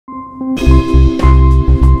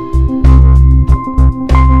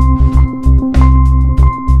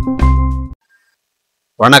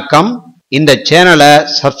வணக்கம். இந்த சேனலை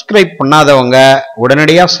சப்ஸ்கிரைப் பண்ணாதவங்க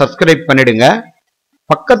உடனடியா சப்ஸ்கிரைப் பண்ணிடுங்க.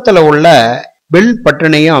 பக்கத்துல உள்ள பெல்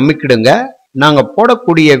பட்டனையும் அமுக்கிடுங்க. நாங்க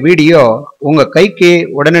போடக்கூடிய வீடியோ உங்க கைக்கு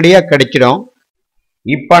உடனடியா கிடைச்சிடும்.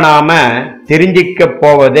 இப்ப நாம தெரிஞ்சிக்க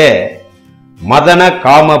போவது மதன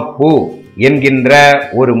காமப்பூ என்கின்ற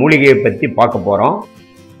ஒரு மூலிகையை பத்தி பார்க்க போறோம்.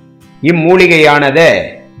 இம்மூலிகையானது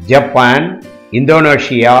ஜப்பான்,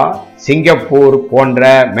 இந்தோனேஷியா, சிங்கப்பூர் போன்ற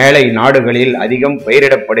மேலை நாடுகளில் அதிகம்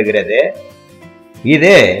பயிரிடப்படுகிறது.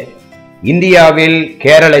 இது இந்தியாவில்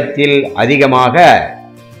கேரளத்தில் அதிகமாக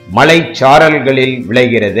மலைச்சாரல்களில்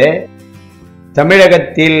விளைகிறது.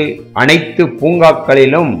 தமிழகத்தில் அனைத்து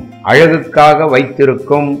பூங்காக்களிலும் அழகுக்காக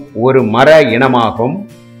வைத்திருக்கும் ஒரு மர இனமாகும்.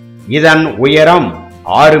 இதன் உயரம்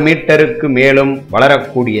 6 மீட்டருக்கு மேலும்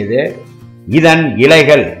வளரக்கூடியது. இதன்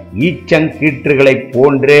இலைகள் ஈச்சங்கீற்றுகளைப்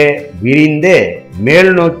போன்று விரிந்து மேல்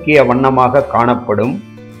நோக்கிய வண்ணமாக காணப்படும்.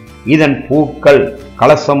 இதன் பூக்கள்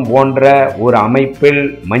கலசம் போன்ற ஒரு அமைப்பில்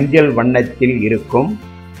மஞ்சள் வண்ணத்தில் இருக்கும்.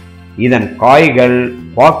 இதன் காய்கள்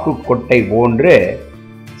பாக்கு கொட்டை போன்று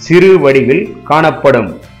சிறு வடிவில் காணப்படும்.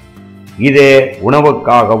 இது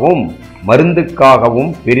உணவுக்காகவும்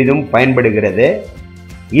மருந்துக்காகவும் பெரிதும் பயன்படுகிறது.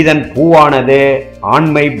 இதன் பூவானது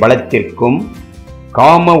ஆண்மை பலத்திற்கும்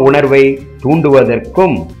காம உணர்வை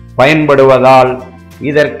தூண்டுவதற்கும் பயன்படுவதால்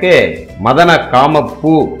இதற்கு மதன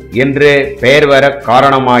காமப்பூ என்று பெயர் வர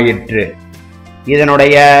காரணமாயிற்று.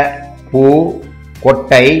 இதனுடைய பூ,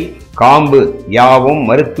 கொட்டை, காம்பு யாவும்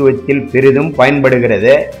மருத்துவத்தில் பெரிதும்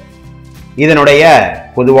பயன்படுகிறது. இதனுடைய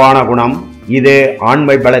பொதுவான குணம், இது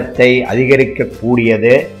ஆண்மை பலத்தை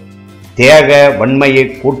அதிகரிக்கக்கூடியது, தேக வன்மையை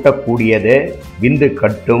கூட்டக்கூடியது, விந்து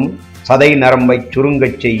கட்டும், சதை நரம்பை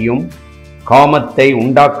சுருங்கச் செய்யும், காமத்தை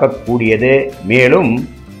உண்டாக்கக்கூடியது, மேலும்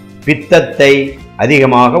பித்தத்தை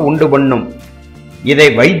அதிகமாக உண்டு பண்ணும். இதை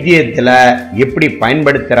வைத்தியத்தில் எப்படி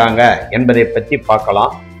பயன்படுத்துகிறாங்க என்பதை பற்றி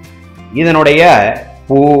பார்க்கலாம். இதனுடைய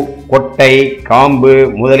பூ, கொட்டை, காம்பு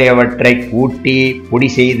முதலியவற்றை கூட்டி பொடி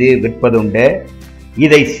செய்து விற்பதுண்டு.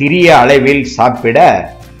 இதை சிறிய அளவில் சாப்பிட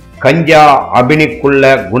கஞ்சா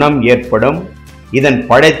அபினிக்குள்ள குணம் ஏற்படும். இதன்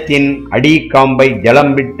பழத்தின் அடி காம்பை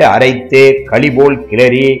ஜலம் விட்டு அரைத்து களிபோல்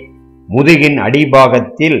கிளறி முதுகின்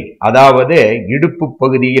அடிபாகத்தில், அதாவது இடுப்பு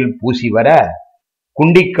பகுதியில் பூசி வர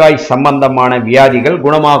குண்டிக்காய் சம்பந்தமான வியாதிகள்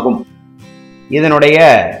குணமாகும். இதனுடைய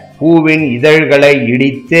பூவின் இதழ்களை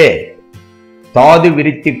இடித்து தாது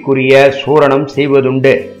விருத்திக்குரிய சூரணம்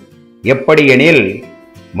செய்வதுண்டு. எப்படியெனில்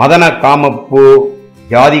மதன காமப்பூ,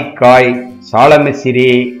 ஜாதிக்காய்,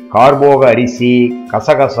 சாலமிசிறி, கார்போக அரிசி,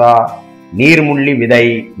 கசகசா, நீர்முள்ளி விதை,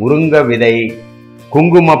 முருங்க விதை,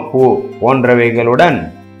 குங்குமப்பூ போன்றவைகளுடன்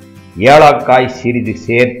ஏலக்காய் சிறிது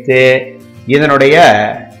சேர்த்து இதனுடைய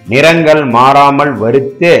நிறங்கள் மாறாமல்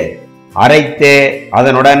வறுத்து அரைத்து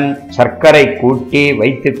அதனுடன் சர்க்கரை கூட்டி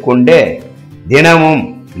வைத்துக்கொண்டு தினமும்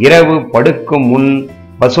இரவு படுக்கும் முன்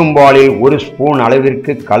பசும்பாலில் 1 ஸ்பூன்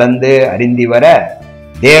அளவிற்கு கலந்து அருந்தி வர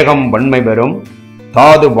தேகம் வன்மை பெறும்,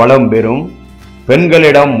 தாது பலம் பெறும்,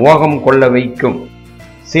 பெண்களிடம் மோகம் கொள்ள வைக்கும்.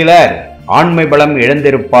 சிலர் ஆண்மை பலம்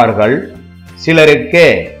இழந்திருப்பார்கள். சிலருக்கு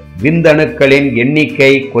விந்தணுக்களின் எண்ணிக்கை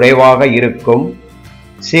குறைவாக இருக்கும்.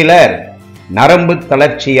 சிலர் நரம்பு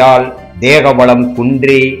தளர்ச்சியால் தேகபலம்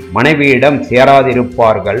குன்றி மனைவியிடம்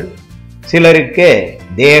சேராதிருப்பார்கள். சிலருக்கு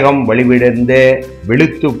தேகம் வலிவிழந்து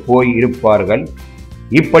வெளுத்து போய் இருப்பார்கள்.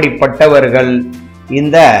 இப்படிப்பட்டவர்கள்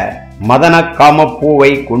இந்த மதன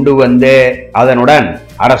காமப்பூவை கொண்டு வந்து அதனுடன்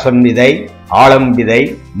அரசன் விதை, ஆலம் விதை,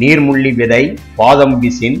 நீர்முள்ளி விதை, பாதம்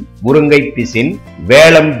பிசின், முருங்கை பிசின்,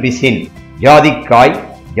 வேளம் பிசின், ஜாதிக்காய்,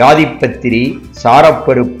 ஜாதிப்பத்திரி,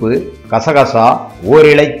 சாரப்பருப்பு, கசகசா,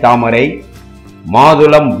 ஓரிலை தாமரை,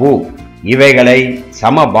 மாதுளம்பூ இவைகளை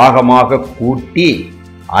சமபாகமாக கூட்டி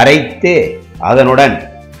அரைத்து அதனுடன்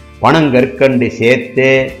பனங்கற்கண்டு சேர்த்து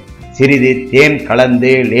சிறிது தேன்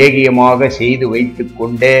கலந்து லேகியமாக செய்து வைத்து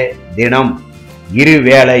கொண்டு தினம் 2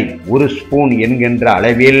 வேளை 1 ஸ்பூன் என்கின்ற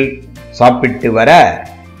அளவில் சாப்பிட்டு வர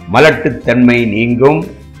மலட்டுத்தன்மை நீங்கும்,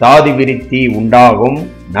 தாது விருத்தி உண்டாகும்,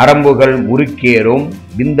 நரம்புகள் முறுக்கேறும்,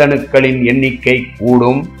 விந்தணுக்களின் எண்ணிக்கை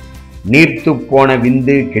கூடும், நீர்த்து போன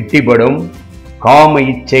விந்து கெட்டிப்படும், காம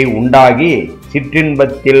இச்சை உண்டாகி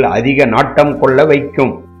சிற்றின்பத்தில் அதிக நாட்டம் கொள்ள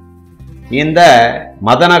வைக்கும். இந்த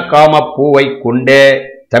மதன காமப்பூவை கொண்டு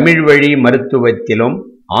தமிழ் வழி மருத்துவத்திலும்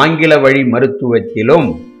ஆங்கில வழி மருத்துவத்திலும்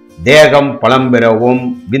தேகம் பலம் பெறவும்,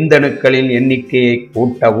 விந்தணுக்களின் எண்ணிக்கையை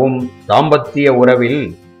கூட்டவும், தாம்பத்திய உறவில்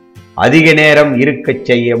அதிக நேரம் இருக்கச்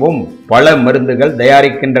செய்யவும் பல மருந்துகள்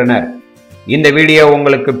தயாரிக்கின்றனர். இந்த வீடியோ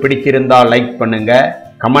உங்களுக்கு பிடிச்சிருந்தால் லைக் பண்ணுங்க,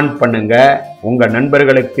 கமெண்ட் பண்ணுங்க, உங்க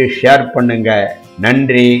நண்பர்களுக்கு ஷேர் பண்ணுங்க.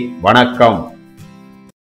 நன்றி, வணக்கம்.